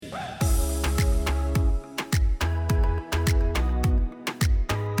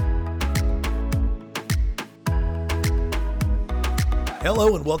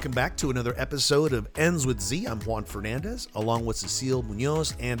Hello and welcome back to another episode of Ends with Z. I'm Juan Fernandez, along with Cecile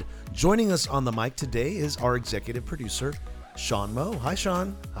Munoz, and joining us on the mic today is our executive producer, Sean Moe. Hi,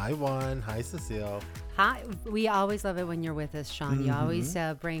 Sean. Hi, Juan. Hi, Cecile. Hi. We always love it when you're with us, Sean. You always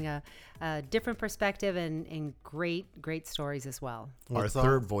bring a different perspective and great stories as well. Our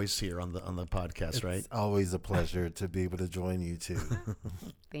third voice here on the podcast, right? It's always a pleasure to be able to join you two.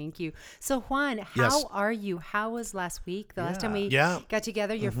 Thank you. So, Juan, how are you? How was last week? The last time we got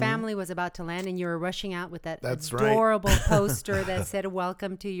together, your family was about to land and you were rushing out with that adorable poster that said,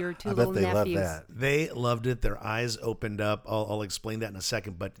 "Welcome to your two little nephews." Love that. They loved it. Their eyes opened up. I'll explain that in a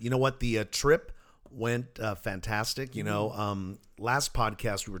second. But you know what? The trip went fantastic. You know, last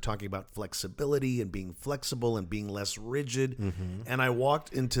podcast we were talking about flexibility and being flexible and being less rigid. And I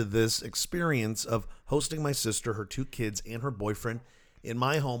walked into this experience of hosting my sister, her two kids, and her boyfriend in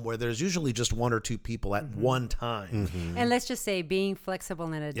my home, where there's usually just one or two people at one time. And let's just say being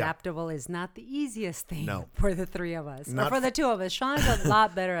flexible and adaptable is not the easiest thing for the three of us. Or for the two of us. Sean's a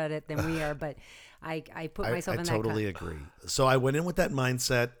lot better at it than we are, but I put myself in that. I totally agree. So I went in with that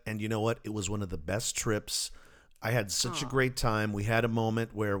mindset, and you know what? It was one of the best trips. I had such a great time. We had a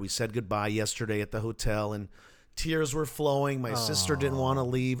moment where we said goodbye yesterday at the hotel, and tears were flowing. My sister didn't want to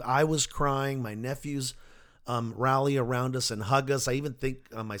leave. I was crying. My nephews rally around us and hug us. I even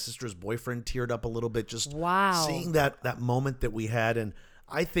think my sister's boyfriend teared up a little bit just seeing that moment that we had. And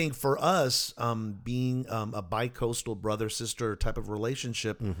I think for us, being a bi-coastal brother-sister type of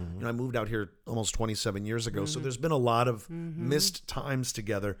relationship, you know, I moved out here almost 27 years ago, so there's been a lot of missed times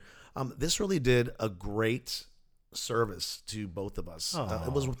together. This really did a great service to both of us.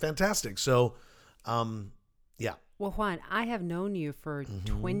 It was fantastic. So, yeah. Well, Juan, I have known you for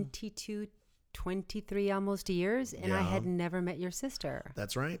 23 almost years, and I had never met your sister.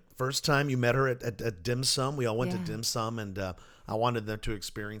 That's right. First time you met her at Dim Sum. We all went to Dim Sum, and I wanted them to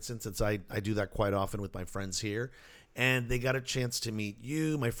experience it since I do that quite often with my friends here. And they got a chance to meet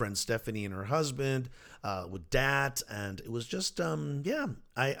you, my friend Stephanie and her husband, with Dat, and it was just,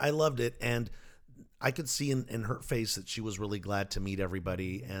 I loved it. And I could see in her face that she was really glad to meet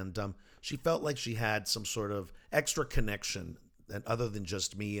everybody, and she felt like she had some sort of extra connection and other than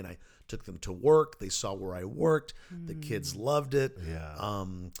just me. And I took them to work. They saw where I worked. The kids loved it. Yeah.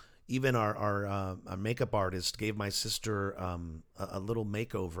 Even our makeup artist gave my sister a little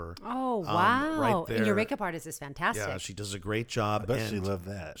makeover. Oh, wow. Right there. And your makeup artist is fantastic. Yeah, she does a great job. I bet she loved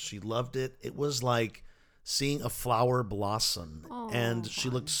that. She loved it. It was like seeing a flower blossom. And she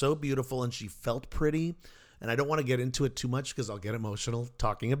looked so beautiful and she felt pretty. And I don't want to get into it too much because I'll get emotional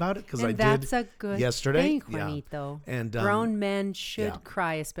talking about it because I that's did a good yesterday. thing, Juanito. Yeah. And grown men should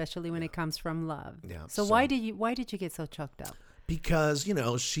cry, especially when it comes from love. Yeah. So why did you get so choked up? Because, you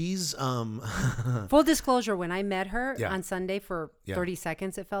know, she's full disclosure, when I met her on Sunday for 30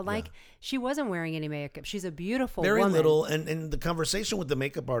 seconds, it felt like she wasn't wearing any makeup. She's a beautiful very woman. little. And the conversation with the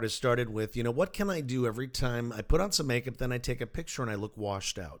makeup artist started with, you know, what can I do every time I put on some makeup, then I take a picture and I look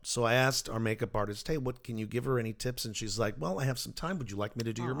washed out. So I asked our makeup artist, hey, what can you give her any tips? And she's like, well, I have some time. Would you like me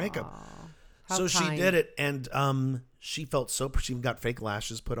to do your makeup? So she did it, and she felt so. She got fake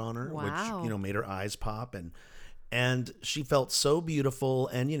lashes put on her, which, you know, made her eyes pop, and she felt so beautiful.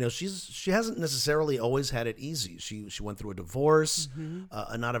 And, you know, she hasn't necessarily always had it easy. She went through a divorce,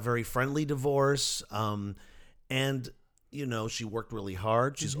 not a very friendly divorce. And, you know, she worked really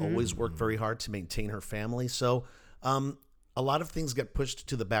hard. She's always worked very hard to maintain her family. So a lot of things get pushed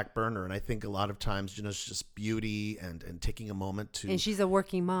to the back burner. And I think a lot of times, you know, it's just beauty and taking a moment to. And she's a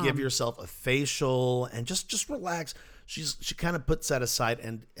working mom. Give yourself a facial and just relax. She kind of puts that aside.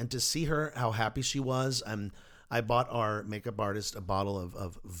 And to see her, how happy she was. I bought our makeup artist a bottle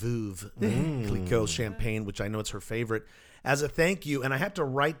of Veuve Clicquot champagne, which I know it's her favorite, as a thank you. And I had to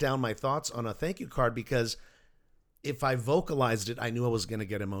write down my thoughts on a thank you card because if I vocalized it, I knew I was going to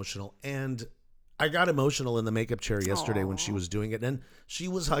get emotional. And I got emotional in the makeup chair yesterday when she was doing it. And she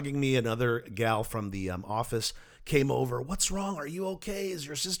was hugging me. Another gal from the office came over. What's wrong? Are you okay? Is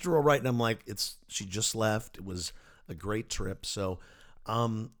your sister all right? And I'm like, she just left. It was a great trip. So,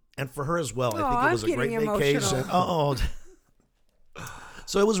 and for her as well, I think it was a great vacation.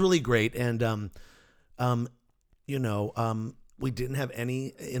 So it was really great. And, you know, we didn't have any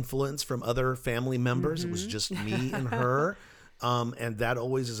influence from other family members. It was just me and her. And that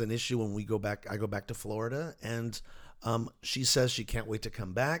always is an issue when I go back to Florida. And she says she can't wait to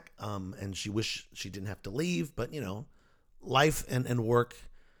come back. And she wish she didn't have to leave. But, you know, life and work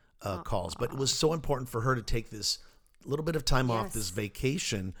calls. But it was so important for her to take this little bit of time off, this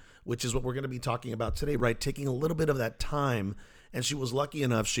vacation, which is what we're going to be talking about today, right? Taking a little bit of that time And she was lucky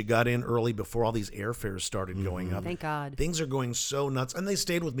enough. She got in early before all these airfares started going up. Thank God. Things are going so nuts. And they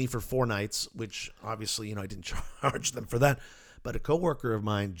stayed with me for 4 nights, which obviously, I didn't charge them for that. But a coworker of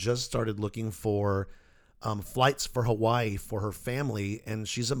mine just started looking for flights for Hawaii for her family. And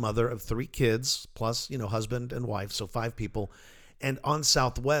she's a mother of 3 kids, plus, husband and wife, so 5 people. And on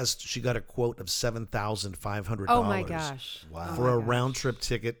Southwest, she got a quote of $7,500. Oh my gosh! Wow. For a round trip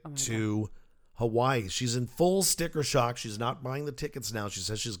ticket to Hawaii. She's in full sticker shock. She's not buying the tickets now. She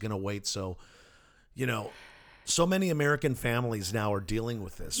says she's going to wait. So, so many American families now are dealing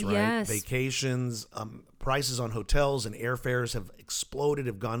with this, right? Yes. Vacations, prices on hotels and airfares have exploded,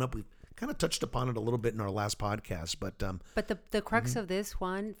 have gone up. We've kind of touched upon it a little bit in our last podcast, but the crux of this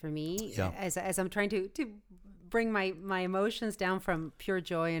one for me, as I'm trying to bring my emotions down from pure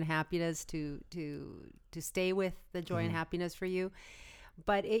joy and happiness to stay with the joy and happiness for you.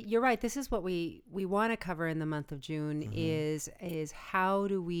 But you're right. This is what we want to cover in the month of June is how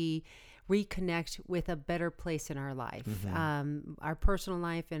do we reconnect with a better place in our life, our personal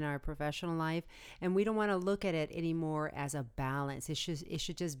life and our professional life. And we don't want to look at it anymore as a balance. It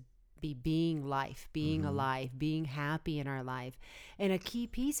should just be being life, being alive, being happy in our life. And a key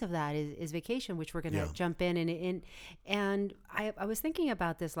piece of that is vacation, which we're going to jump in. And I was thinking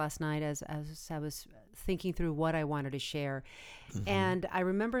about this last night as I was thinking through what I wanted to share. And I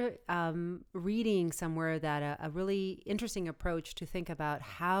remember reading somewhere that a really interesting approach to think about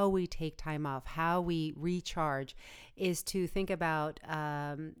how we take time off, how we recharge, is to think about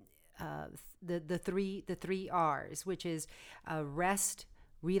the three R's, which is rest,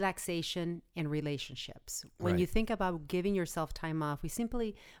 relaxation, and relationships. When you think about giving yourself time off,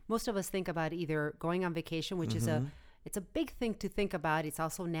 most of us think about either going on vacation, which is it's a big thing to think about. It's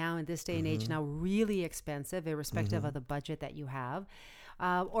also now in this day and age now really expensive, irrespective of the budget that you have.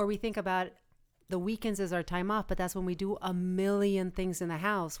 Or we think about the weekends as our time off, but that's when we do a million things in the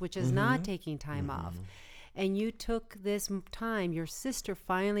house, which is not taking time off. And you took this time, your sister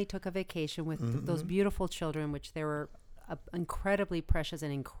finally took a vacation with those beautiful children, which they were incredibly precious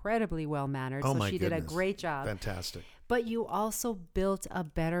and incredibly well-mannered. Oh, so she did a great job. Fantastic. But you also built a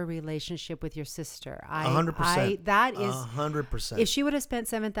better relationship with your sister. 100%. That is 100%. If she would have spent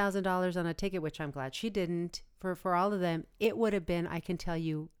 $7,000 on a ticket, which I'm glad she didn't, for all of them, it would have been, I can tell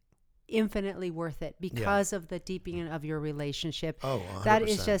you, infinitely worth it because of the deepening of your relationship. Oh, 100%. That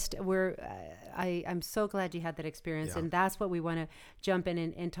is just I'm so glad you had that experience, and that's what we want to jump in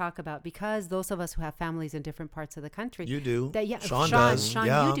and talk about, because those of us who have families in different parts of the country, you do. Sean does.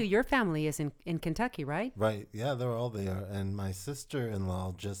 Sean, you do. Your family is in Kentucky, right? Right. Yeah, they're all there. And my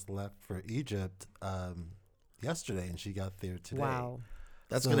sister-in-law just left for Egypt yesterday, and she got there today. Wow,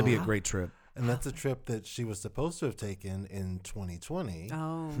 that's going to be a great trip. And that's a trip that she was supposed to have taken in 2020.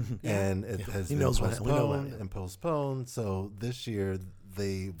 Oh, and it has been postponed and postponed. So this year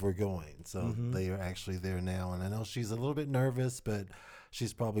they were going. So they are actually there now. And I know she's a little bit nervous, but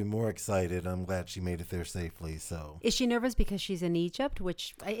she's probably more excited. I'm glad she made it there safely. So is she nervous because she's in Egypt,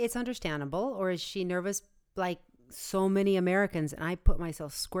 which it's understandable, or is she nervous like so many Americans? And I put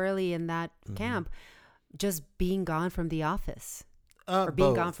myself squarely in that camp, just being gone from the office. Or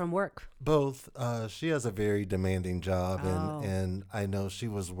being gone from work? Both. She has a very demanding job, and I know she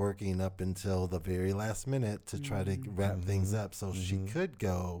was working up until the very last minute to try to wrap things up so she could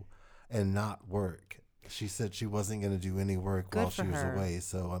go and not work. She said she wasn't going to do any work while she was away,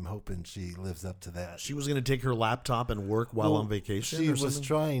 so I'm hoping she lives up to that. She was going to take her laptop and work while on vacation? She was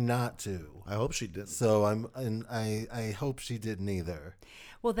trying not to. I hope she didn't. So I hope she didn't either.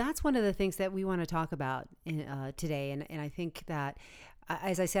 Well, that's one of the things that we want to talk about today, and I think that,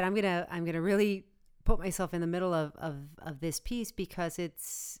 as I said, I'm gonna really put myself in the middle of this piece, because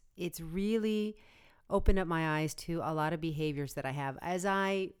it's really opened up my eyes to a lot of behaviors that I have as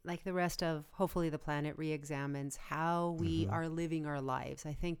I, like the rest of hopefully the planet, reexamines how we are living our lives.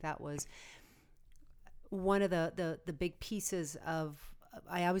 I think that was one of the big pieces of.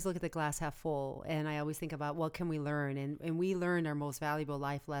 I always look at the glass half full, and I always think about what can we learn, and we learn our most valuable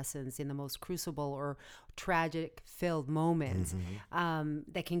life lessons in the most crucible or tragic filled moments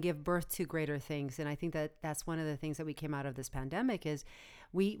that can give birth to greater things. And I think that that's one of the things that we came out of this pandemic is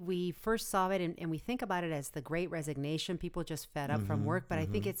we first saw it and we think about it as the great resignation, people just fed up from work, but I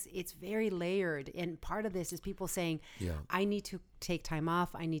think it's very layered, and part of this is people saying, I need to take time off,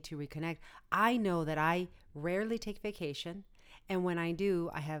 I need to reconnect. I know that I rarely take vacation. And when I do,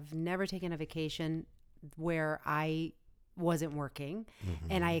 I have never taken a vacation where I wasn't working.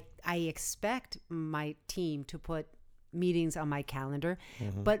 And I expect my team to put meetings on my calendar.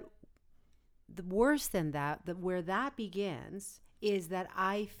 But worse than that, where that begins is that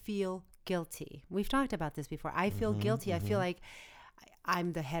I feel guilty. We've talked about this before. I feel guilty. I feel like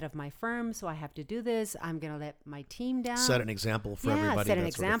I'm the head of my firm, so I have to do this. I'm going to let my team down. Set an example for everybody. Set an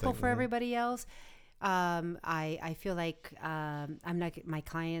example for everybody else. I feel like I'm not. My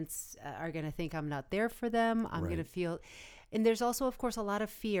clients are going to think I'm not there for them. I'm going to feel. And there's also, of course, a lot of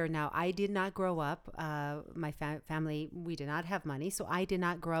fear. Now, I did not grow up. My family, we did not have money, so I did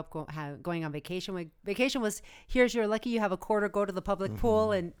not grow up going on vacation. Vacation was, here's your lucky you have a quarter, go to the public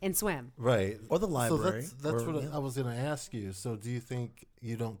pool and swim. Right. Or the library. So that's what I was going to ask you. So do you think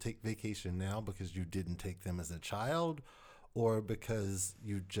you don't take vacation now because you didn't take them as a child, or because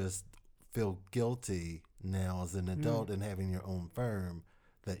you just feel guilty now as an adult and having your own firm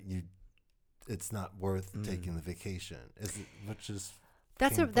that it's not worth taking the vacation?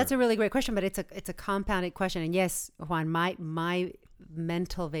 That's a really great question, but it's a compounded question. And yes, Juan, my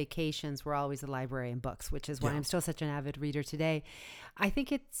mental vacations were always the library and books, which is why I'm still such an avid reader today. I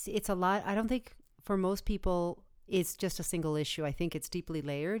think it's a lot. I don't think for most people it's just a single issue. I think it's deeply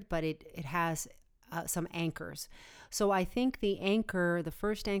layered, but it has some anchors. So I think the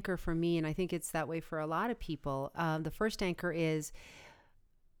first anchor for me, and I think it's that way for a lot of people, the first anchor is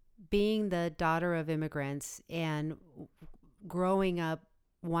being the daughter of immigrants and growing up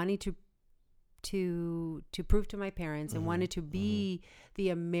wanting to prove to my parents and wanted to be the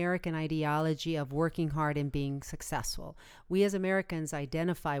American ideology of working hard and being successful. We as Americans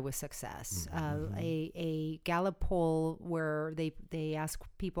identify with success. A Gallup poll where they ask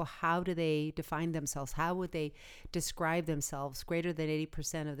people how do they define themselves, how would they describe themselves, greater than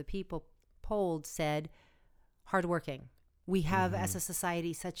 80% of the people polled said hardworking. We have, as a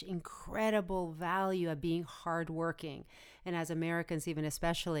society, such incredible value of being hardworking, and as Americans, even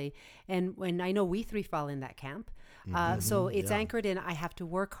especially. And when I know we three fall in that camp, so it's anchored in I have to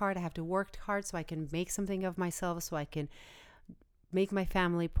work hard. I have to work hard so I can make something of myself, so I can make my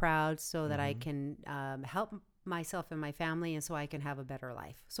family proud, so that I can help myself and my family, and so I can have a better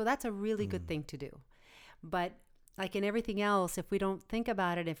life. So that's a really good thing to do. But like in everything else, if we don't think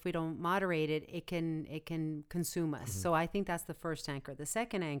about it, if we don't moderate it, it can consume us. So I think that's the first anchor. The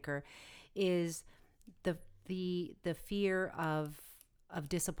second anchor is the fear of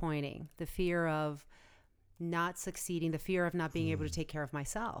disappointing, the fear of not succeeding, the fear of not being able to take care of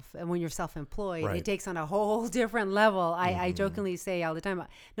myself. And when you're self-employed, it takes on a whole different level. I jokingly say all the time,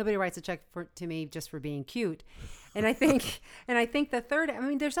 nobody writes a check to me just for being cute. And I think the third, I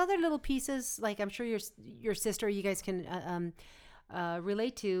mean, there's other little pieces, like I'm sure your sister, you guys can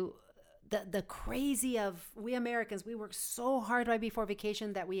relate to the crazy of we Americans. We work so hard right before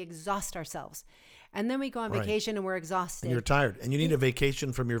vacation that we exhaust ourselves. And then we go on vacation and we're exhausted. And you're tired. And you need a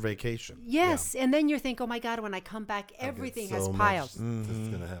vacation from your vacation. Yes. Yeah. And then you think, oh my God, when I come back, everything has piled.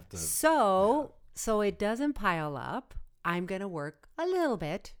 Gonna have to, so it doesn't pile up. I'm going to work a little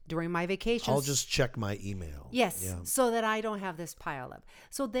bit during my vacation. I'll just check my email. Yes. Yeah. So that I don't have this pile up.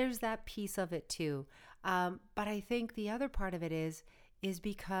 So there's that piece of it too. But I think the other part of it is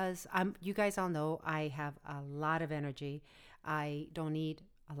because you guys all know I have a lot of energy. I don't need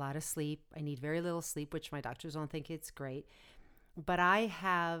a lot of sleep. I need very little sleep, which my doctors don't think it's great. But I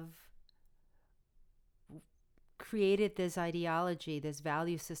have created this ideology, this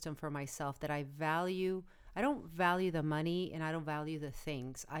value system for myself that I value. I don't value the money and I don't value the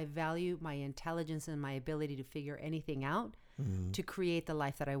things. I value my intelligence and my ability to figure anything out to create the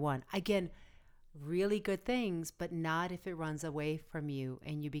life that I want. Again, really good things, but not if it runs away from you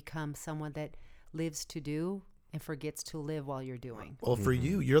and you become someone that lives to do and forgets to live while you're doing. Well, for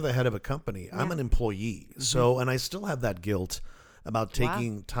you're the head of a company. Yeah. I'm an employee. So, and I still have that guilt about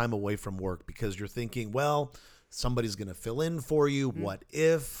taking time away from work because you're thinking, well, somebody's going to fill in for you. What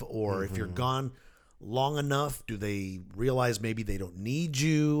if, or if you're gone long enough, do they realize maybe they don't need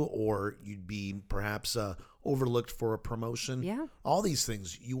you, or you'd be perhaps overlooked for a promotion? Yeah. All these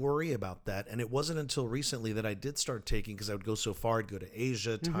things, you worry about that. And it wasn't until recently that I did start taking, because I would go so far. I'd go to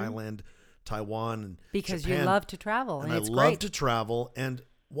Asia, Thailand, Taiwan, and because Japan. You love to travel, and I love to travel, and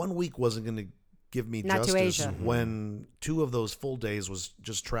 1 week wasn't going to give me justice when 2 of those full days was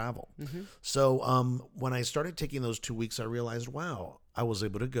just travel. So when I started taking those 2 weeks, I realized, wow, I was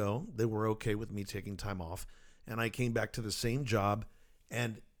able to go. They were okay with me taking time off, and I came back to the same job,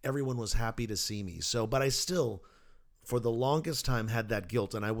 and everyone was happy to see me. So, but I still, for the longest time, had that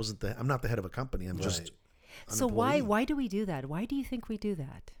guilt, and I'm not the head of a company. I'm just. So why do we do that? Why do you think we do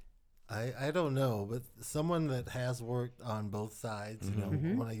that? I don't know, but someone that has worked on both sides, you know,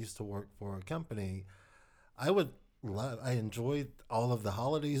 when I used to work for a company, I enjoyed all of the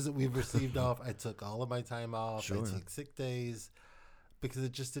holidays that we've received off. I took all of my time off. I took sick days because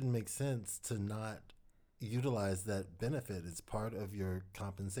it just didn't make sense to not utilize that benefit. It's part of your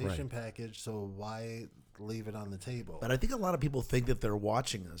compensation package. So why leave it on the table? But I think a lot of people think that they're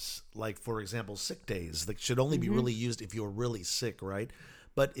watching us. Like, for example, sick days that should only be really used if you're really sick, right?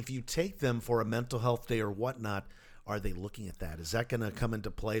 But if you take them for a mental health day or whatnot, are they looking at that? Is that going to come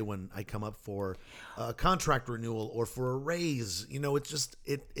into play when I come up for a contract renewal or for a raise? You know, it's just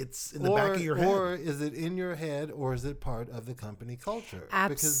it's in the back of your head. Or is it in your head, or is it part of the company culture?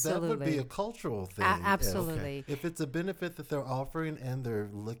 Absolutely. Because that would be a cultural thing. Absolutely. If it's a benefit that they're offering and they're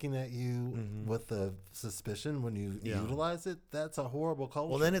looking at you with a suspicion when you utilize it, that's a horrible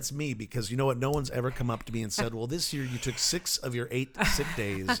culture. Well, then it's me, because you know what? No one's ever come up to me and said, well, this year you took 6 of your 8 sick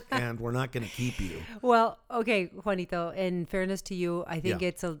days and we're not going to keep you. Well, okay, Juanito, in fairness to you, I think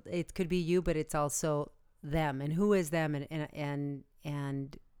it could be you, but it's also them. And who is them? And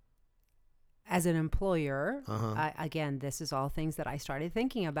as an employer, again, this is all things that I started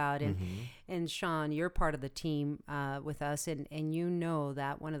thinking about. And Sean, you're part of the team with us, and you know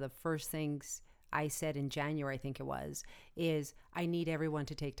that one of the first things I said in January, I think it was, is I need everyone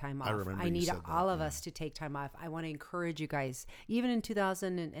to take time off. I need all of us to take time off. I want to encourage you guys, even in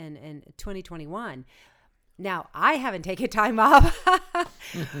 2021. Now, I haven't taken time off,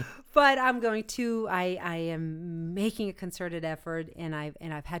 but I'm going to. I am making a concerted effort, and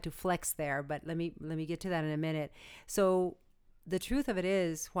I've had to flex there. But let me get to that in a minute. So the truth of it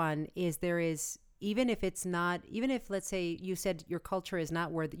is, Juan, is there is, even if let's say you said your culture is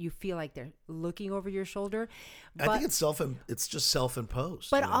not where you feel like they're looking over your shoulder. I think it's just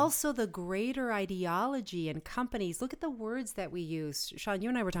self-imposed. But also the greater ideology in companies. Look at the words that we use. Sean, you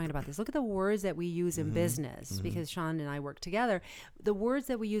and I were talking about this. Look at the words that we use in business, because Sean and I work together. The words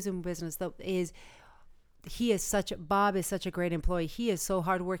that we use in business is, Bob is such a great employee. He is so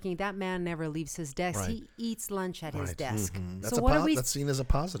hardworking. That man never leaves his desk. Right. He eats lunch at his desk. So that's seen as a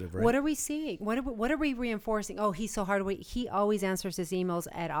positive, right? What are we seeing? What are we reinforcing? Oh, he's so hardworking. He always answers his emails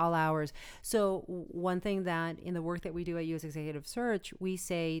at all hours. So one thing that in the work that we do at US Executive Search, we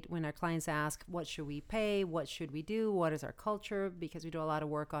say when our clients ask, what should we pay? What should we do? What is our culture? Because we do a lot of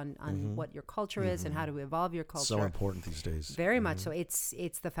work on what your culture is and how to evolve your culture. So important these days. Very much so.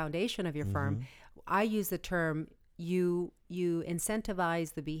 It's the foundation of your firm. I use the term, you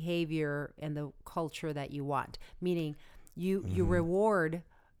incentivize the behavior and the culture that you want, meaning you reward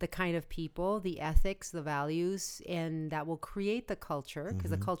the kind of people, the ethics, the values, and that will create the culture, because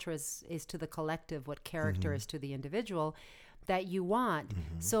the culture is to the collective what character is to the individual that you want.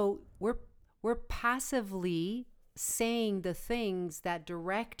 So we're passively saying the things that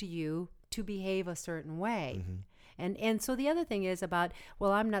direct you to behave a certain way. And so the other thing is about,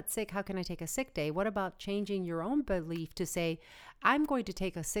 well, I'm not sick. How can I take a sick day? What about changing your own belief to say, I'm going to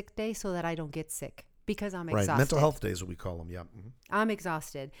take a sick day so that I don't get sick because I'm exhausted. Right, mental health days, what we call them, yeah. I'm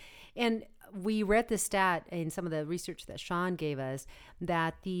exhausted. And we read the stat in some of the research that Sean gave us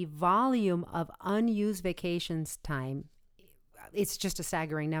that the volume of unused vacations time, it's just a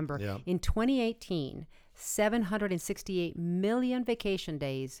staggering number. Yeah. In 2018, 768 million vacation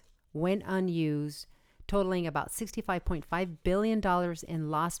days went unused, totaling about $65.5 billion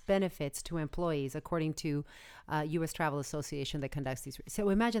in lost benefits to employees, according to U.S. Travel Association that conducts these. So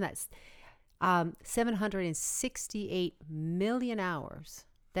imagine that 768 million hours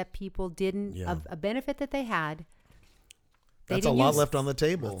that people didn't, a benefit that they had. That's a lot left on the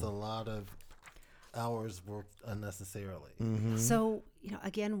table. That's a lot of hours worked unnecessarily. So,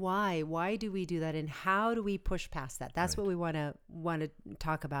 again, why? Why do we do that, and how do we push past that? That's what we want to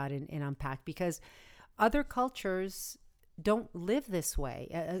talk about and unpack, because other cultures don't live this way,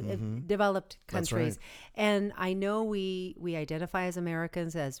 developed countries. Right. And I know we identify as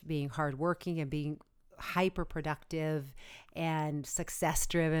Americans as being hardworking and being hyper productive and success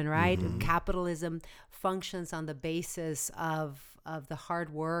driven, right? And capitalism functions on the basis of the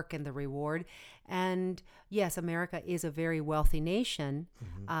hard work and the reward. And yes, America is a very wealthy nation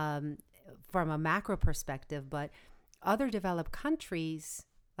from a macro perspective, but other developed countries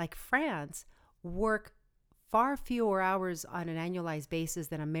like France work far fewer hours on an annualized basis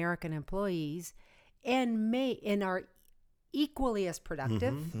than American employees, and are equally as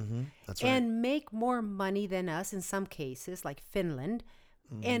productive, That's right. and make more money than us in some cases, like Finland,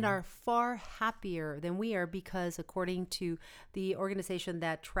 and are far happier than we are, because according to the organization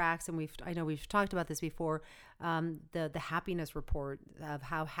that tracks, and I know we've talked about this before, the happiness report of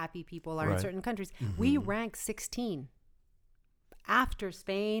how happy people are in certain countries, we rank 16. After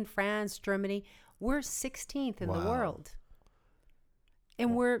Spain, France, Germany, we're 16th in the world.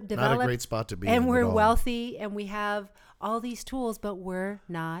 And we're developed. Not a great spot to be and we're wealthy, and we have all these tools, but we're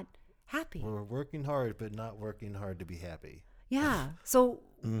not happy. We're working hard, but not working hard to be happy. Yeah. So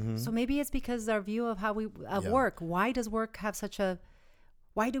maybe it's because our view of how work. Why does work have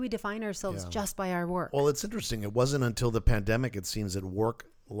why do we define ourselves just by our work? Well, it's interesting. It wasn't until the pandemic, it seems, that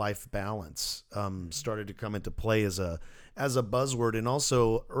work-life balance started to come into play as a buzzword. And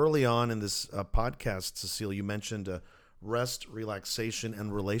also early on in this podcast, Cecile, you mentioned rest, relaxation,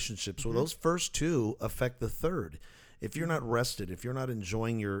 and relationships. Well, those first two affect the third. If you're not rested, if you're not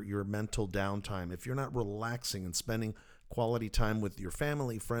enjoying your mental downtime, if you're not relaxing and spending quality time with your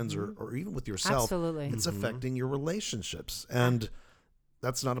family, friends, or even with yourself, absolutely, it's affecting your relationships. And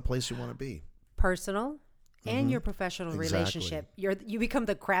that's not a place you want to be. Personal and your professional relationship. You become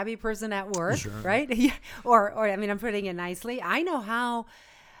the crabby person at work, right? or I mean, I'm putting it nicely. I know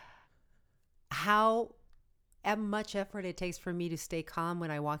how much effort it takes for me to stay calm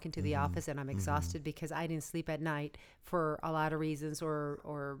when I walk into the office and I'm exhausted because I didn't sleep at night for a lot of reasons,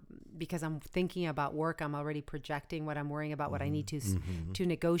 or because I'm thinking about work. I'm already projecting what I'm worrying about, what I need to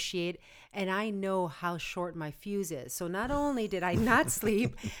negotiate. And I know how short my fuse is. So not only did I not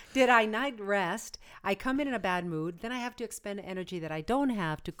sleep, did I not rest, I come in a bad mood, then I have to expend energy that I don't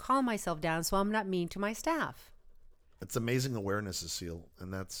have to calm myself down so I'm not mean to my staff. It's amazing awareness, Cecile,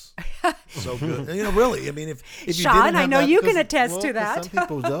 and that's so good. And, really, I mean, if you Sean, didn't have I know that, you can attest to that. Some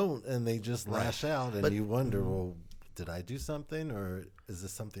people don't, and they just lash out, and you wonder, well, did I do something, or is there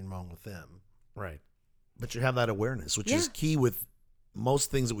something wrong with them? Right. But you have that awareness, which is key with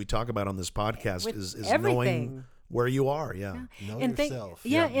most things that we talk about on this podcast. Is knowing where you are. Yeah. Know yourself.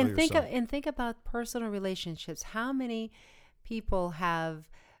 Think about personal relationships. How many people have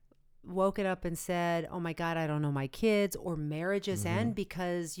woken up and said, oh my God, I don't know my kids, or marriages end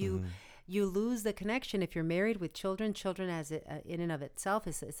because you lose the connection. If you're married with children as in and of itself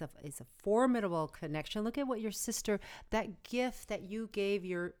is a formidable connection. Look at what your sister, that gift that you gave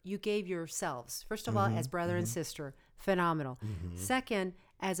yourselves. First of all, as brother and sister, phenomenal. Second,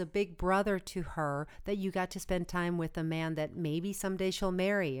 as a big brother to her, that you got to spend time with a man that maybe someday she'll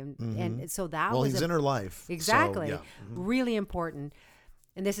marry. And so that was he's in her life. Exactly. So, really important.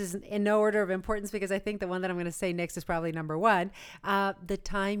 And this is in no order of importance because I think the one that I'm going to say next is probably number one. The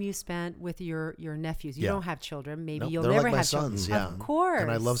time you spent with your nephews. You don't have children. Maybe you'll never have sons, children. Of course.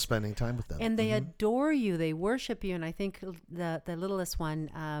 And I love spending time with them. And they adore you. They worship you. And I think the littlest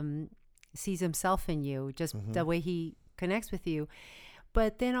one sees himself in you, just the way he connects with you.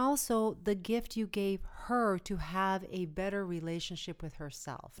 But then also the gift you gave her to have a better relationship with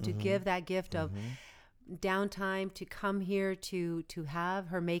herself, to give that gift of downtime, to come here to have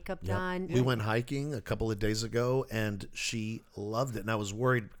her makeup done. We went hiking a couple of days ago and she loved it, and I was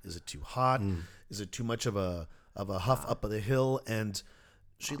worried, is it too hot? Is it too much of a huff up the hill? And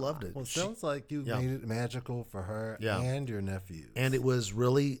she loved it. Well, it sounds like you made it magical for her and your nephews. And it was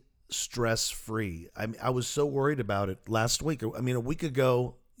really stress-free. I was so worried about it last week. I mean, a week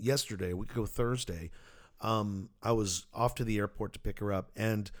ago Thursday, I was off to the airport to pick her up,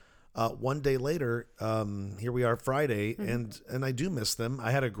 and one day later, here we are Friday, and I do miss them.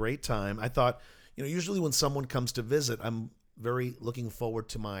 I had a great time. I thought, usually when someone comes to visit, I'm very looking forward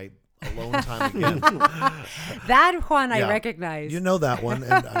to my alone time again. That one I recognize. You know that one,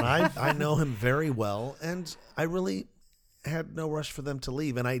 and I know him very well, and I really had no rush for them to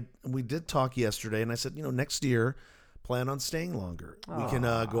leave. And we did talk yesterday, and I said, next year, plan on staying longer. We can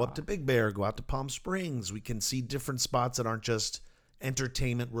go up to Big Bear, go out to Palm Springs. We can see different spots that aren't just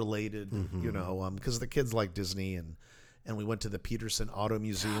entertainment related, because the kids like Disney, and we went to the Peterson Auto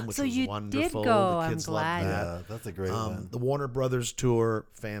Museum, which was wonderful. Did go. The kids I'm glad. loved that. Yeah, that's a great one. The Warner Brothers tour,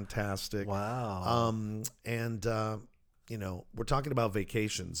 fantastic. Wow. And we're talking about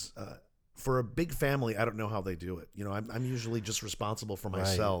vacations. For a big family, I don't know how they do it. I'm usually just responsible for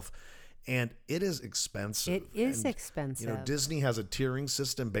myself. And it is expensive. It is expensive. Disney has a tiering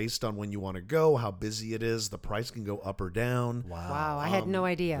system based on when you want to go, how busy it is. The price can go up or down. Wow. I had no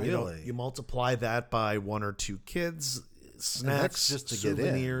idea. Really? You multiply that by one or two kids, snacks, just to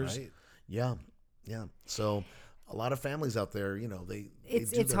souvenirs. Get in, right? Yeah. So a lot of families out there,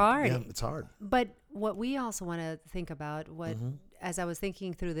 it's hard. Yeah, it's hard. But what we also want to think about, as I was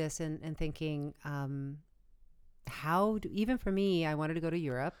thinking through this and thinking, even for me, I wanted to go to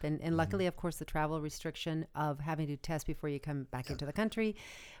Europe, and luckily, of course, the travel restriction of having to test before you come back into the country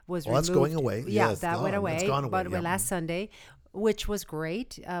was removed. That's going away. Yeah, that went away. It's gone away. But last Sunday, which was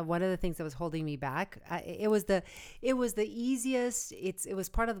great. One of the things that was holding me back, it was the easiest. It was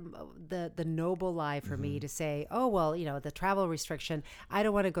part of the noble lie for me to say, oh well, the travel restriction. I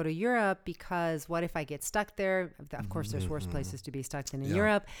don't want to go to Europe because what if I get stuck there? Of course, there's worse places to be stuck than in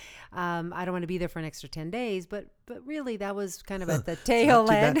Europe. I don't want to be there for an extra 10 days. But But really, that was kind of at the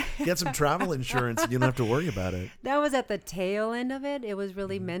tail end. Get some travel insurance and you don't have to worry about it. That was at the tail end of it. It was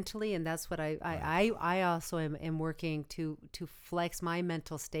really mentally, and that's what I also am working to flex my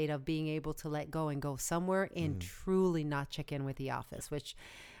mental state of being able to let go and go somewhere and truly not check in with the office, which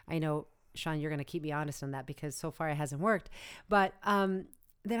I know, Sean, you're going to keep me honest on that because so far it hasn't worked. But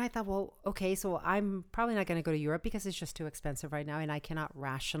then I thought, well, okay, so I'm probably not going to go to Europe because it's just too expensive right now, and I cannot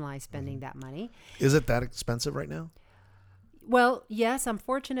rationalize spending that money. Is it that expensive right now? Well, yes, I'm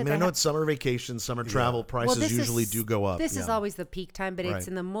fortunate. I mean, I know it's summer vacation, summer travel prices usually do go up. This is always the peak time, but it's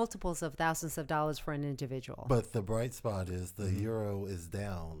in the multiples of thousands of dollars for an individual. But the bright spot is the euro is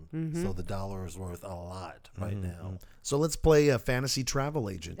down, so the dollar is worth a lot right now. So let's play a fantasy travel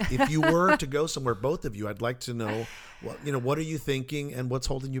agent. If you were to go somewhere, both of you, I'd like to know, what are you thinking and what's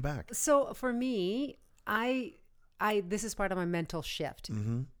holding you back? So for me, I this is part of my mental shift.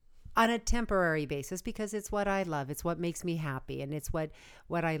 On a temporary basis, because it's what I love, it's what makes me happy, and it's what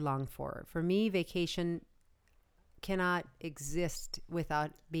I long for. For me, vacation cannot exist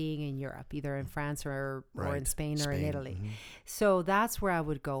without being in Europe, either in France or in Spain or in Italy. So that's where I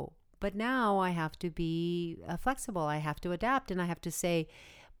would go. But now I have to be flexible. I have to adapt, and I have to say,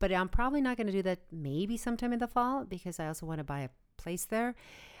 but I'm probably not going to do that maybe sometime in the fall because I also want to buy a place there.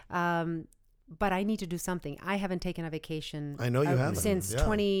 But I need to do something. I haven't taken a vacation. I know you haven't. Since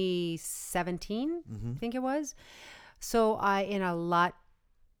 2017, I think it was. So a lot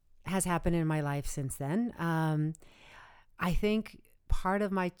has happened in my life since then. I think part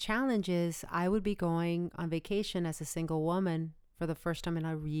of my challenge is I would be going on vacation as a single woman for the first time in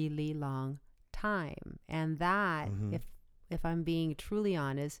a really long time. And that, if I'm being truly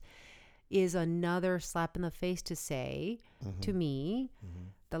honest, is another slap in the face to say to me,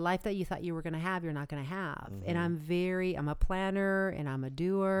 the life that you thought you were going to have, you're not going to have. And I'm a planner and I'm a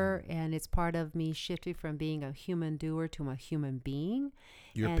doer, and it's part of me shifting from being a human doer to a human being.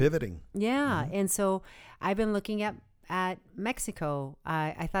 You're pivoting. Yeah. And so I've been looking at Mexico.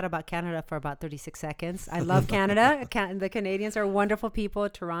 I thought about Canada for about 36 seconds. I love Canada. The Canadians are wonderful people.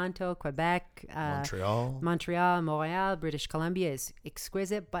 Toronto, Quebec, Montreal, Montreal, British Columbia is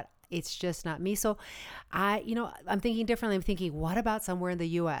exquisite, but it's just not me. So I'm thinking differently. I'm thinking, what about somewhere in the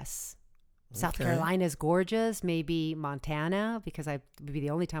U.S.? South Carolina is gorgeous. Maybe Montana, because it would be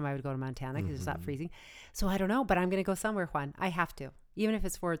the only time I would go to Montana because it's not freezing. So I don't know, but I'm going to go somewhere, Juan. I have to, even if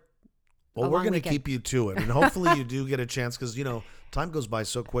it's for we're going to keep you to it. And hopefully you do get a chance because, time goes by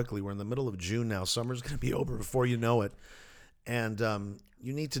so quickly. We're in the middle of June now. Summer's going to be over before you know it. And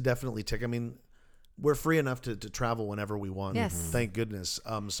you need to definitely we're free enough to travel whenever we want. Yes. Thank goodness.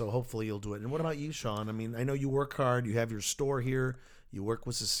 So hopefully you'll do it. And what about you, Sean? I mean, I know you work hard. You have your store here. You work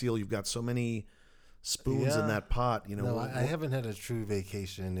with Cecile. You've got so many spoons in that pot. No, I haven't had a true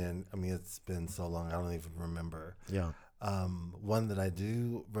vacation it's been so long. I don't even remember. Yeah. One that I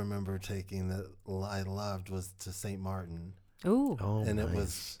do remember taking that I loved was to St. Martin. Ooh. Oh, and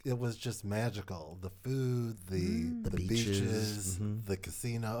nice. it was just magical. The food, the beaches, the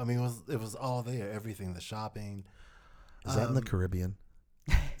casino. I mean, it was all there. Everything, the shopping. Is that in the Caribbean?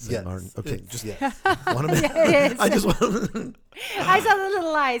 St. Martin. Okay, just want to make. I just want. I saw the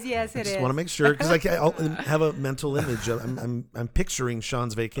little eyes. Yes, it is. I just want to make sure because I'll have a mental image. I'm picturing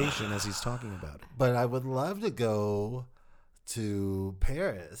Sean's vacation as he's talking about it. But I would love to go to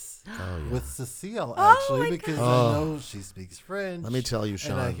Paris with Cecile actually because I know she speaks French. Let me tell you,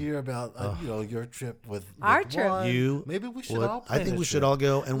 Sean. And I hear about your trip with our trip. Juan. Maybe we should all. I think we should all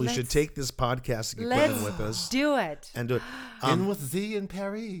go, and we should take this podcasting equipment with us. Do it and do it. In with Z in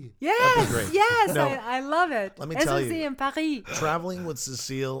Paris. Yes, yes, no, I love it. Let me tell you, in Paris. Traveling with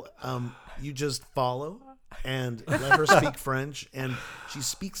Cecile, you just follow. And let her speak French, and she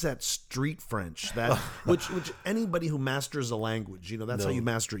speaks that street French, which anybody who masters a language, that's how you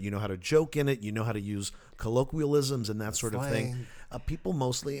master it. You know how to joke in it, you know how to use colloquialisms and that sort of thing. People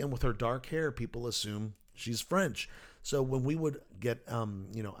mostly, and with her dark hair, people assume she's French. So when we would get,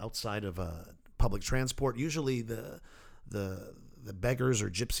 outside of public transport, usually the beggars or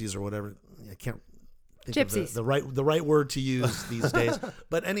gypsies or whatever, I can't. Gypsies. The right word to use these days.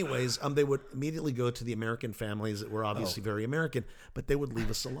 But anyways, they would immediately go to the American families that were obviously very American, but they would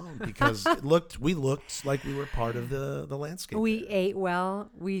leave us alone because we looked like we were part of the landscape. We ate well.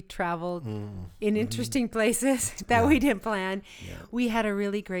 We traveled in interesting places that we didn't plan. Yeah. We had a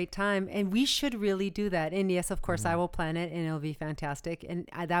really great time, and we should really do that. And yes, of course, I will plan it, and it'll be fantastic, and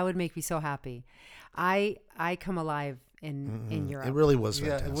that would make me so happy. I come alive in Europe. It really was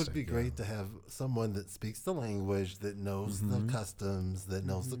fantastic. Yeah, it would be great to have someone that speaks the language, that knows the customs, that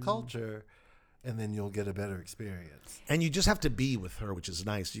knows the culture, and then you'll get a better experience. And you just have to be with her, which is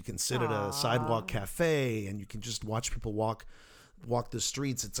nice. You can sit at a sidewalk cafe and you can just watch people walk the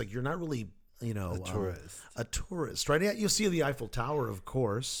streets. It's like you're not really, a tourist, right? Yeah, you see the Eiffel Tower, of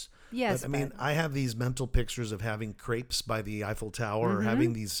course. Yes. But, I mean, I have these mental pictures of having crepes by the Eiffel Tower or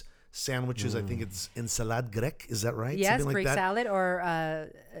having these sandwiches. I think it's ensalade grecque. Is that right? Yes, Something Greek like that. salad or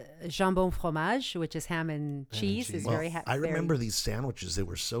jambon fromage, which is ham and cheese. Is very. I remember these sandwiches. They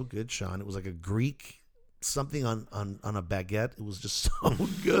were so good, Sean. It was like a Greek something on a baguette. It was just so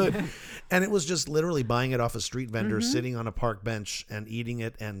good, and it was just literally buying it off a street vendor, sitting on a park bench and eating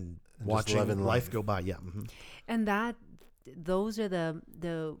it and watching life go by. Yeah, and those are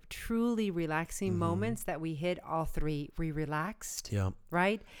the truly relaxing moments that we hit all three. We relaxed,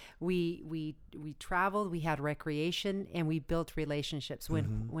 right? We traveled, we had recreation, and we built relationships.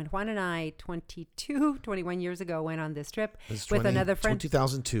 When Juan and I 21 years ago went on this trip with another friend.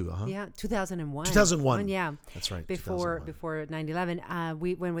 2002, Yeah, 2001. 2001. Yeah. That's right. Before 9/11,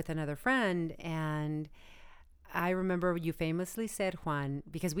 we went with another friend, and I remember you famously said, Juan,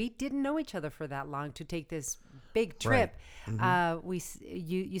 because we didn't know each other for that long to take this big trip. Right.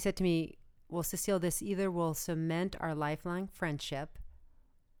 You said to me, well, Cecile, this either will cement our lifelong friendship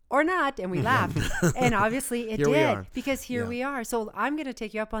or not. And we laughed. And obviously it did, because here we are. So I'm going to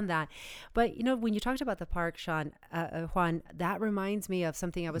take you up on that. But, when you talked about the park, Juan, that reminds me of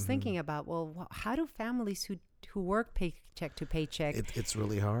something I was thinking about. Well, how do families who work paycheck to paycheck, it's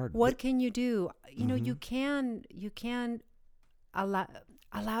really hard. What can you do? You can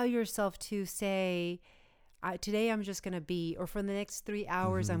allow yourself to say, today I'm just going to be, or for the next 3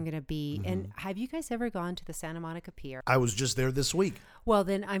 hours I'm going to be. And have you guys ever gone to the Santa Monica Pier? I was just there this week. Well,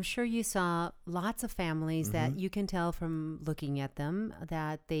 then I'm sure you saw lots of families that you can tell from looking at them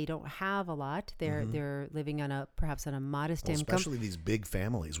that they don't have a lot. They're living on perhaps on a modest income. Especially these big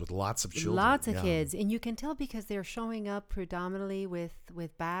families with lots of children. Lots of kids. And you can tell because they're showing up predominantly with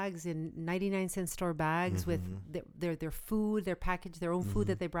bags in 99-cent store bags with their food, their package, their own food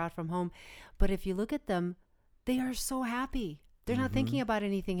that they brought from home. But if you look at them, they are so happy. They're not thinking about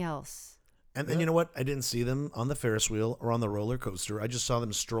anything else. And you know what? I didn't see them on the Ferris wheel or on the roller coaster. I just saw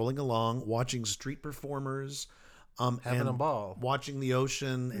them strolling along, watching street performers, having a ball, watching the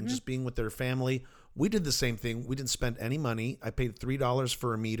ocean, and just being with their family. We did the same thing. We didn't spend any money. I paid $3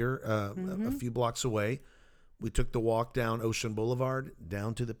 for a meter a few blocks away. We took the walk down Ocean Boulevard,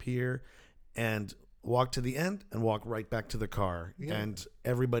 down to the pier, and walked to the end and walked right back to the car. Yeah. And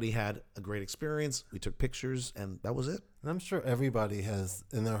everybody had a great experience. We took pictures, and that was it. And I'm sure everybody has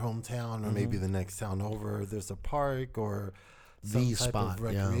in their hometown or maybe the next town over, there's a park or some type of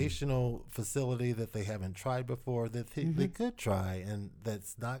recreational facility that they haven't tried before that they could try, and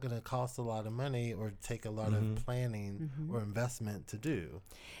that's not going to cost a lot of money or take a lot of planning or investment to do.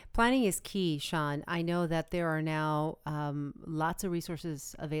 Planning is key, Sean. I know that there are now lots of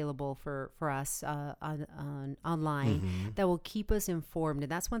resources available for us online that will keep us informed,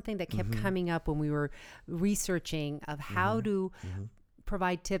 and that's one thing that kept coming up when we were researching of how to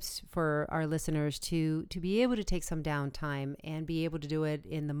provide tips for our listeners to be able to take some downtime and be able to do it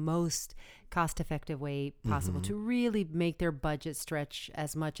in the most cost-effective way possible to really make their budget stretch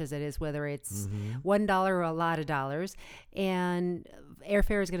as much as it is, whether it's $1 or a lot of dollars. And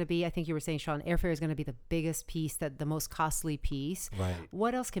airfare is going to be, I think you were saying, Sean, airfare is going to be the biggest piece, the most costly piece. Right.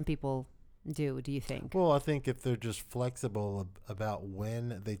 What else can people do you think? Well, I think if they're just flexible about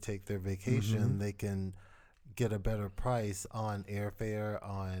when they take their vacation, they can get a better price on airfare,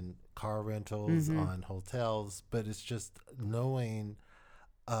 on car rentals, on hotels, but it's just knowing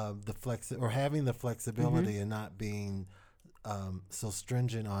having the flexibility and not being so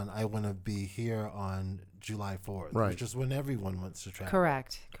stringent on I want to be here on July 4th, which is when everyone wants to travel.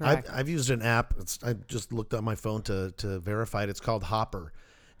 Correct. I've used an app. I just looked on my phone to verify it. It's called Hopper,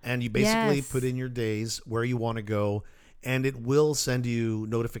 and you basically put in your days where you want to go. And it will send you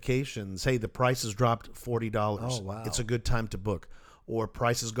notifications. Hey, the price has dropped $40. Oh, wow. It's a good time to book. Or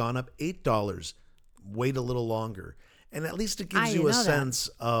price has gone up $8. Wait a little longer. And at least it gives you a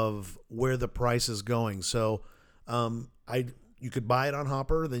sense of where the price is going. So you could buy it on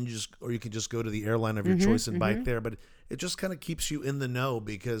Hopper, or you could just go to the airline of your choice and buy it there. But it just kind of keeps you in the know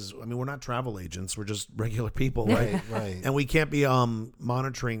because, I mean, we're not travel agents. We're just regular people, right? Right. And we can't be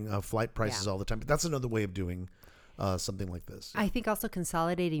monitoring flight prices all the time. But that's another way of doing something like this. I think also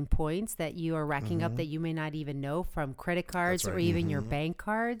consolidating points that you are racking up that you may not even know from credit cards or even your bank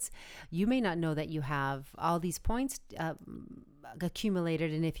cards. You may not know that you have all these points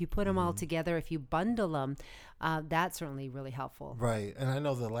accumulated, and if you put them all together, if you bundle them, that's certainly really helpful. Right. And I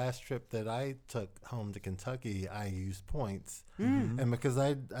know the last trip that I took home to Kentucky, I used points. And because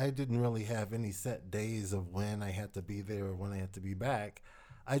I didn't really have any set days of when I had to be there or when I had to be back,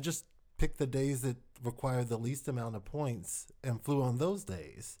 I just picked the days that required the least amount of points and flew on those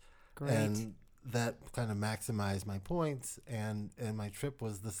days. Great. And that kind of maximized my points, and my trip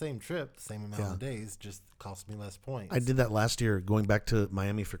was the same amount of days, just cost me less points. I did that last year, going back to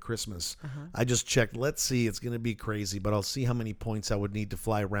Miami for Christmas. I just checked, let's see, it's going to be crazy, but I'll see how many points I would need to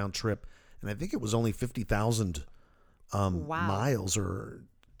fly round trip. And I think it was only 50,000 miles or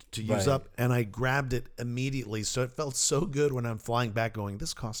to use up. And I grabbed it immediately. So it felt so good when I'm flying back going,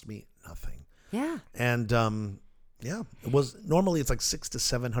 this cost me nothing. Yeah. And, it was normally it's like $600 to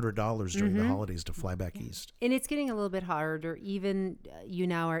 $700 during the holidays to fly back east, and it's getting a little bit harder. Even you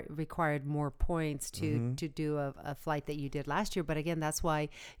now are required more points to do a flight that you did last year. But again, that's why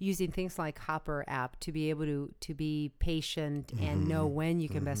using things like Hopper app to be able to be patient and know when you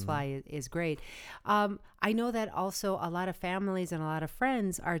can best fly is great. I know that also a lot of families and a lot of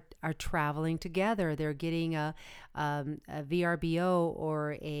friends are traveling together. They're getting a VRBO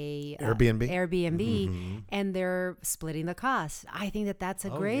or a Airbnb, and they're splitting the costs. I think that that's a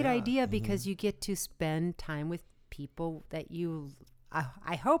great idea because you get to spend time with people that you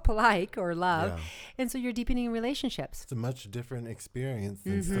I hope like or love, and so you're deepening relationships. It's a much different experience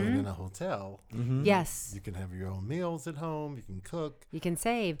than staying in a hotel. Yes, you can have your own meals at home, you can cook, you can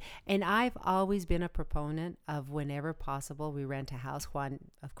save. And I've always been a proponent of whenever possible we rent a house. Juan,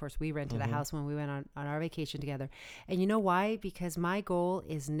 of course, we rented a house when we went on our vacation together. And you know why? Because my goal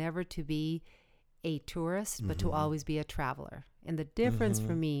is never to be a tourist, but to always be a traveler. And the difference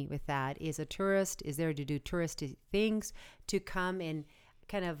for me with that is a tourist is there to do touristy things, to come and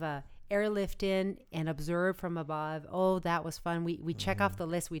kind of airlift in and observe from above. Oh, that was fun. We check off the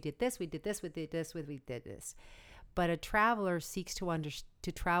list. We did this, we did this, we did this, we did this. But a traveler seeks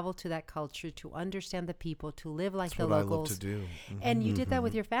to travel to that culture, to understand the people, to live like the locals. That's what I love to do. And you did that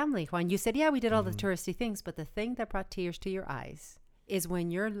with your family, Juan. You said, yeah, we did all the touristy things, but the thing that brought tears to your eyes is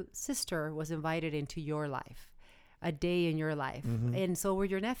when your sister was invited into your life, a day in your life. And so were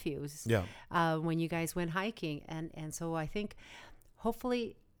your nephews. Yeah. When you guys went hiking. And so I think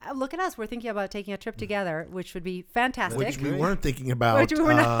hopefully, look at us. We're thinking about taking a trip together, which would be fantastic. Which we weren't thinking about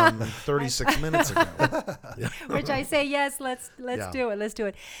 36 minutes ago. Which I say, yes, let's do it. Let's do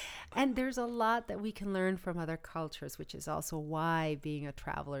it. And there's a lot that we can learn from other cultures, which is also why being a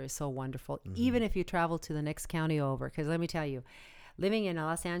traveler is so wonderful, even if you travel to the next county over. Because let me tell you, living in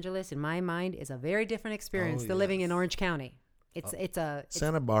Los Angeles, in my mind, is a very different experience than living in Orange County. It's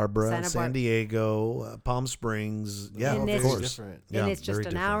Santa Barbara, San Diego, Palm Springs. Yeah, of course. Different. And it's just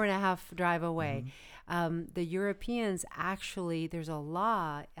an hour and a half drive away. The Europeans actually, there's a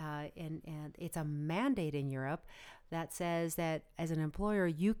law, and it's a mandate in Europe that says that as an employer,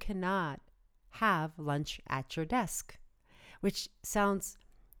 you cannot have lunch at your desk, which sounds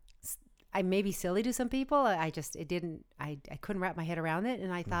I may be silly to some people. I couldn't wrap my head around it.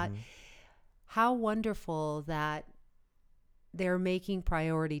 And I thought, how wonderful that they're making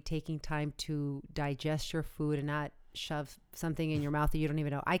priority taking time to digest your food and not shove something in your mouth that you don't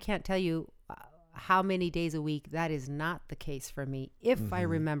even know. I can't tell you how many days a week that is not the case for me if I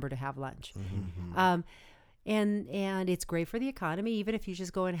remember to have lunch. And it's great for the economy, even if you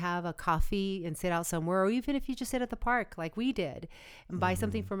just go and have a coffee and sit out somewhere, or even if you just sit at the park like we did and buy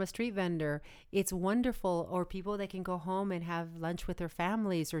something from a street vendor. It's wonderful. Or people that can go home and have lunch with their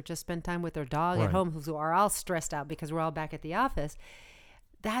families or just spend time with their dog at home, who are all stressed out because we're all back at the office.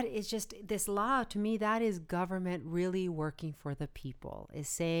 That is just, this law, to me, that is government really working for the people, is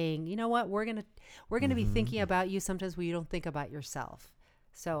saying, you know what, we're gonna be thinking about you sometimes when you don't think about yourself.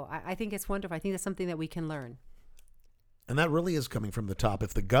 So I think it's wonderful. I think that's something that we can learn. And that really is coming from the top.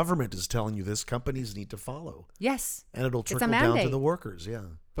 If the government is telling you this, companies need to follow. Yes. And it'll trickle down to the workers,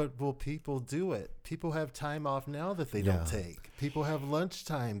 But will people do it? People have time off now that they don't take. People have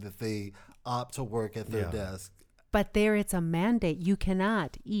lunchtime that they opt to work at their desk. But there it's a mandate. You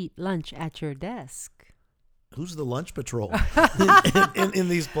cannot eat lunch at your desk. Who's the lunch patrol in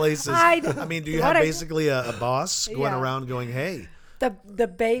these places? I mean, do you have basically a boss going around going, hey, the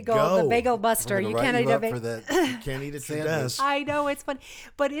bagel buster. You can't eat that. You can't eat at your desk. I know, it's fun.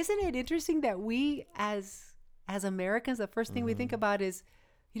 But isn't it interesting that we as Americans, the first thing we think about is,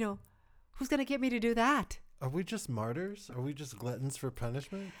 who's going to get me to do that? Are we just martyrs? Are we just gluttons for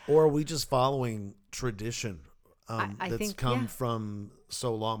punishment? Or are we just following tradition? That's come from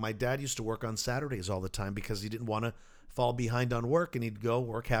so long. My dad used to work on Saturdays all the time because he didn't want to fall behind on work, and he'd go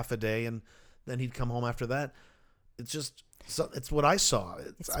work half a day and then he'd come home after that. It's just So it's what I saw.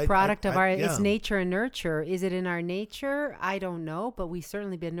 It's a product of it's nature and nurture. Is it in our nature? I don't know, but we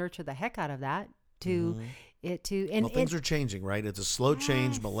certainly been nurture the heck out of that things are changing, right? It's a slow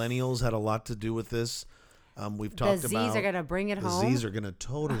change. Millennials had a lot to do with this. We've talked about the Z's are going to bring it home. The Z's are going to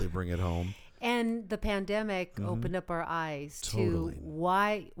totally bring it home. And the pandemic opened up our eyes to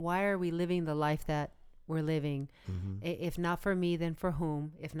why are we living the life that we're living? If not for me, then for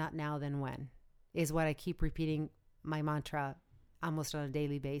whom? If not now, then when? Is what I keep repeating my mantra almost on a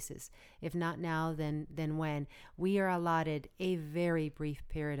daily basis. If not now, then when? We are allotted a very brief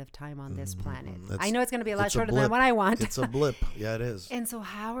period of time on this planet. I know it's going to be a lot shorter than what I want. It's a blip. Yeah, it is. And so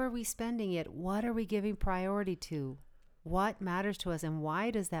how are we spending it? What are we giving priority to? What matters to us, and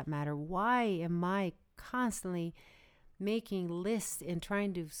why does that matter? Why am I constantly making lists and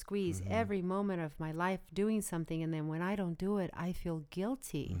trying to squeeze every moment of my life doing something, and then when I don't do it, I feel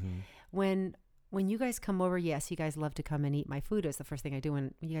guilty? When you guys come over, yes, you guys love to come and eat my food. It's the first thing I do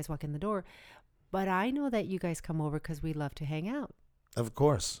when you guys walk in the door. But I know that you guys come over because we love to hang out. Of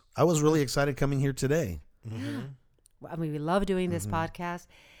course. I was really excited coming here today. I mean, we love doing this podcast.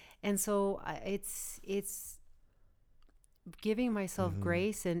 And so it's giving myself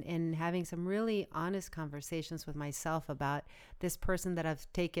grace and having some really honest conversations with myself about this person that I've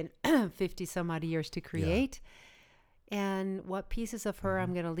taken 50 some odd years to create. And what pieces of her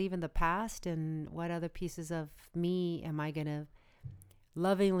I'm going to leave in the past, and what other pieces of me am I going to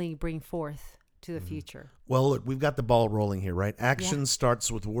lovingly bring forth to the future? Well, look, we've got the ball rolling here, right? Action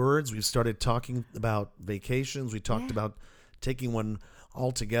starts with words. We've started talking about vacations. We talked about taking one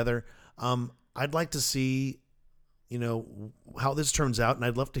all together. I'd like to see, how this turns out, and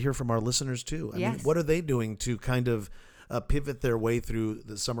I'd love to hear from our listeners too. I mean, what are they doing to kind of pivot their way through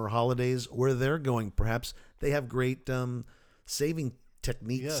the summer holidays, where they're going? Perhaps they have great saving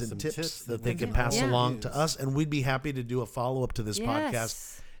techniques and tips that they can pass along to us, and we'd be happy to do a follow-up to this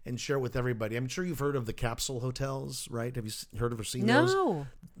podcast and share with everybody. I'm sure you've heard of the capsule hotels, right? Have you heard of or seen those? No.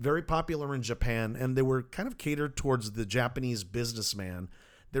 Very popular in Japan, and they were kind of catered towards the Japanese businessman.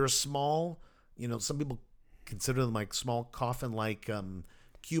 They're a small, some people consider them like small coffin-like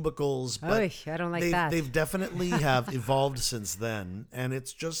cubicles, but I don't like that. They've definitely have evolved since then, and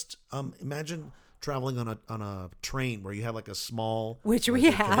it's just imagine traveling on a train where you have like a small, which we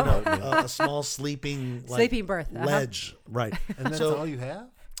have, a small sleeping berth ledge, right? And that's all you have.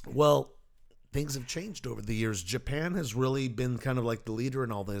 Well, things have changed over the years. Japan has really been kind of like the leader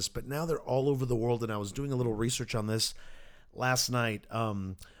in all this, but now they're all over the world. And I was doing a little research on this last night.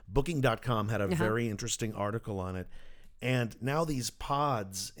 Booking.com had a very interesting article on it. And now these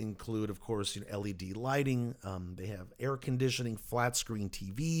pods include, of course, LED lighting. They have air conditioning, flat screen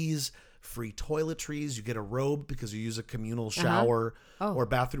TVs, free toiletries. You get a robe because you use a communal shower or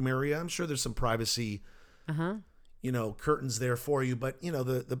bathroom area. I'm sure there's some privacy, curtains there for you. But,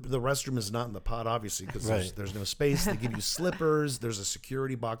 the restroom is not in the pod, obviously, because there's no space. They give you slippers. There's a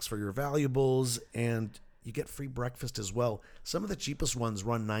security box for your valuables. And you get free breakfast as well. Some of the cheapest ones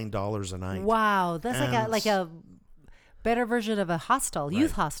run $9 a night. Wow. That's like a better version of a hostel,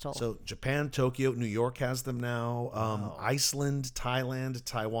 youth hostel. So Japan, Tokyo, New York has them now. Iceland, Thailand,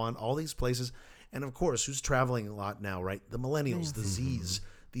 Taiwan, all these places. And of course, who's traveling a lot now, right? The millennials, the Zs,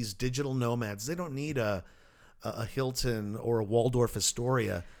 these digital nomads. They don't need a Hilton or a Waldorf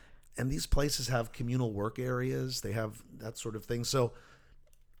Astoria. And these places have communal work areas. They have that sort of thing. So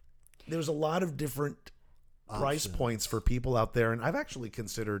there's a lot of different price points for people out there. And I've actually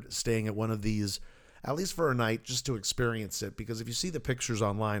considered staying at one of these, at least for a night, just to experience it. Because if you see the pictures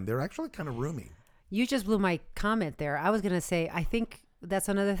online, they're actually kind of roomy. You just blew my comment there. I was going to say, I think that's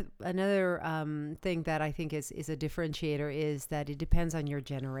another thing that I think is a differentiator, is that it depends on your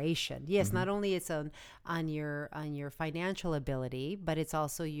generation. Yes, not only it's on your financial ability, but it's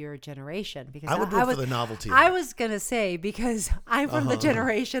also your generation. Because I would do it for the novelty. I was gonna say, because I'm from the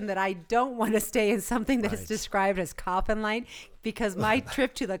generation that I don't want to stay in something that is described as coffin-like, because my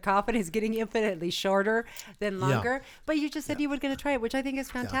trip to the coffin is getting infinitely shorter than longer. Yeah. But you just said you were going to try it, which I think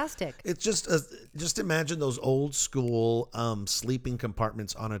is fantastic. Yeah. It's just imagine those old school sleeping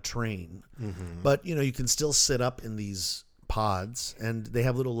compartments on a train. But you can still sit up in these pods, and they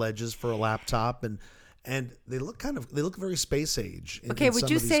have little ledges for a laptop, and they look very space age. Okay, would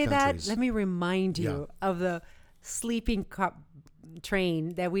you say that? Let me remind you of the sleeping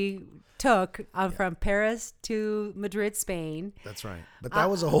train that we took from Paris to Madrid, Spain. That's right. But that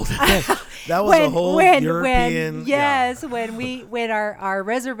was a whole that was a whole European. When our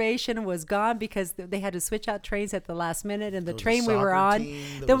reservation was gone because they had to switch out trains at the last minute, and the train we were on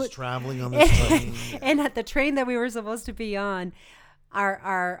that was traveling on this train. And at the train that we were supposed to be on,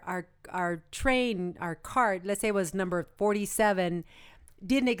 our train, our cart, let's say it was number 47,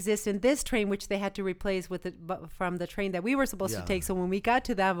 didn't exist in this train, which they had to replace from the train that we were supposed to take. So when we got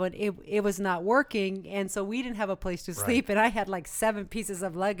to that one, it was not working, and so we didn't have a place to sleep. And I had like 7 pieces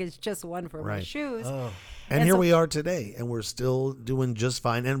of luggage, just one for my shoes. Oh. And here we are today, and we're still doing just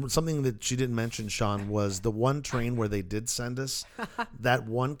fine. And something that she didn't mention, Sean, was the one train where they did send us, that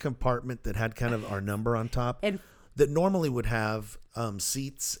one compartment that had kind of our number on top, and that normally would have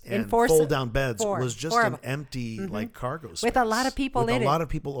seats and fold-down beds, was just an empty like cargo space. With a lot of people in it. With a lot of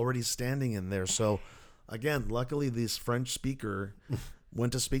people already standing in there. So, again, luckily this French speaker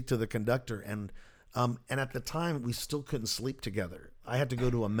went to speak to the conductor, and at the time, we still couldn't sleep together. I had to go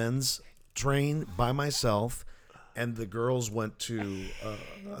to a men's train by myself, and the girls went to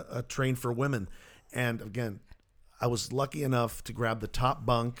a train for women. And again, I was lucky enough to grab the top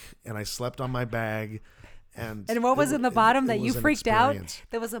bunk, and I slept on my bag. And what was in the bottom that you freaked out?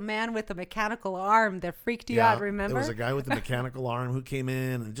 There was a man with a mechanical arm that freaked you out, remember? There was a guy with a mechanical arm who came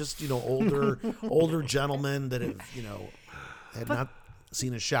in, and just, older gentlemen that had not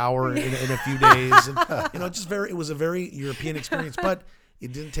seen a shower in a few days. And, it was a very European experience, but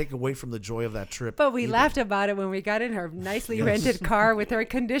it didn't take away from the joy of that trip. But we laughed about it when we got in her nicely rented car with air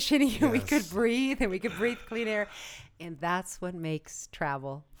conditioning, and we could breathe clean air. And that's what makes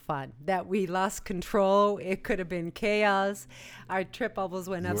travel fun. That we lost control. It could have been chaos. Our trip almost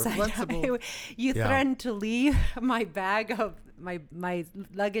went upside down. You threatened to leave my bag of my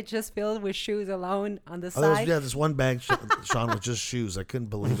luggage just filled with shoes alone on the side. This one bag, Sean, was just shoes. I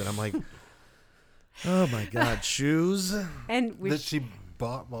couldn't believe it. I'm like, oh my God, shoes. And she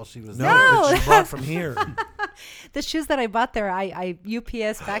bought while she was there. No, that she bought from here. The shoes that I bought there, I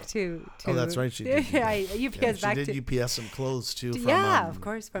UPS back to. Oh, that's right, she did. I UPS back to. She did UPS some clothes too. From, of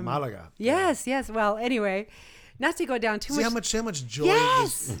course, from Malaga. Yes. Well, anyway, not to go down too much. See how much joy.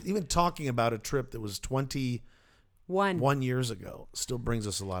 Yes. Even talking about a trip that was 21 years ago still brings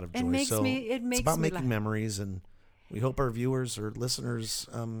us a lot of joy. It's about making memories, and we hope our viewers or listeners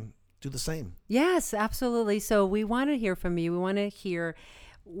do the same. Yes, absolutely. So we want to hear from you. We want to hear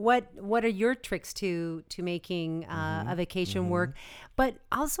what are your tricks to making a vacation work. But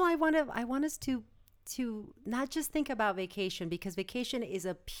also I want us to not just think about vacation, because vacation is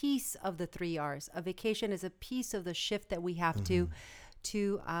a piece of the 3 R's. A vacation is a piece of the shift that we have to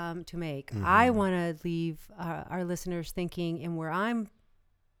make. I want to leave our listeners thinking, and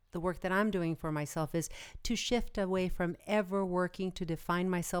the work that I'm doing for myself is to shift away from ever working to define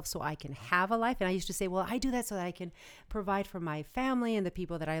myself so I can have a life. And I used to say, well, I do that so that I can provide for my family and the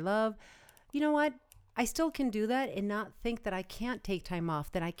people that I love. You know what? I still can do that and not think that I can't take time off,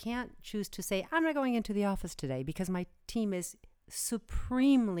 that I can't choose to say, I'm not going into the office today because my team is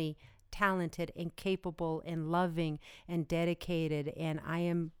supremely talented and capable and loving and dedicated. And I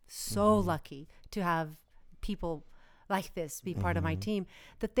am so lucky to have people like this be part of my team,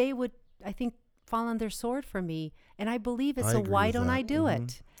 that they would, I think, fall on their sword for me. And I believe it. So why don't I do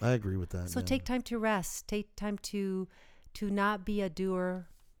it? I agree with that. So take time to rest. Take time to not be a doer,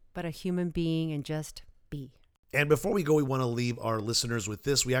 but a human being, and just be. And before we go, we want to leave our listeners with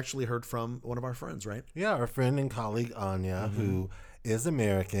this. We actually heard from one of our friends, right? Yeah, our friend and colleague, Anya, who is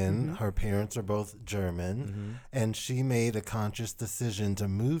American. Her parents are both German. And she made a conscious decision to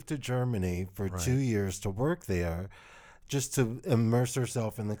move to Germany for 2 years to work there, just to immerse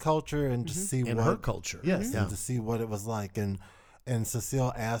herself in the culture and to see her culture. Yes, and to see what it was like. And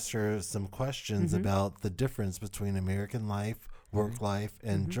Cecile asked her some questions about the difference between American life, work life,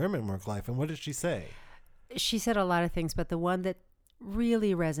 and German work life. And what did she say? She said a lot of things, but the one that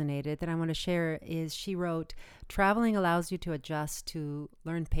really resonated that I want to share is she wrote, traveling allows you to adjust, to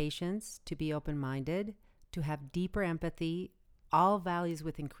learn patience, to be open-minded, to have deeper empathy, all values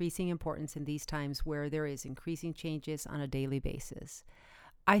with increasing importance in these times where there is increasing changes on a daily basis.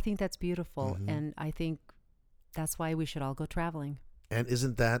 I think that's beautiful, and I think that's why we should all go traveling. And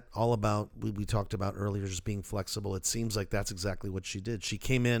isn't that all about, we talked about earlier, just being flexible? It seems like that's exactly what she did. She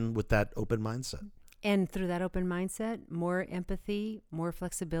came in with that open mindset. And through that open mindset, more empathy, more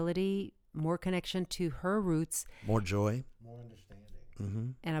flexibility, more connection to her roots. More joy. More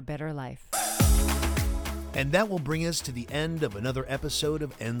understanding. And a better life. And that will bring us to the end of another episode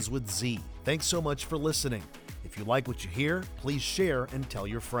of Ends with Z. Thanks so much for listening. If you like what you hear, please share and tell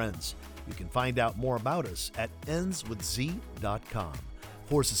your friends. You can find out more about us at endswithz.com.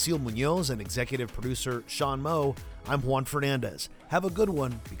 For Cecile Munoz and executive producer Sean Moe, I'm Juan Fernandez. Have a good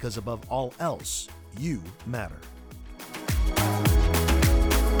one, because above all else, you matter.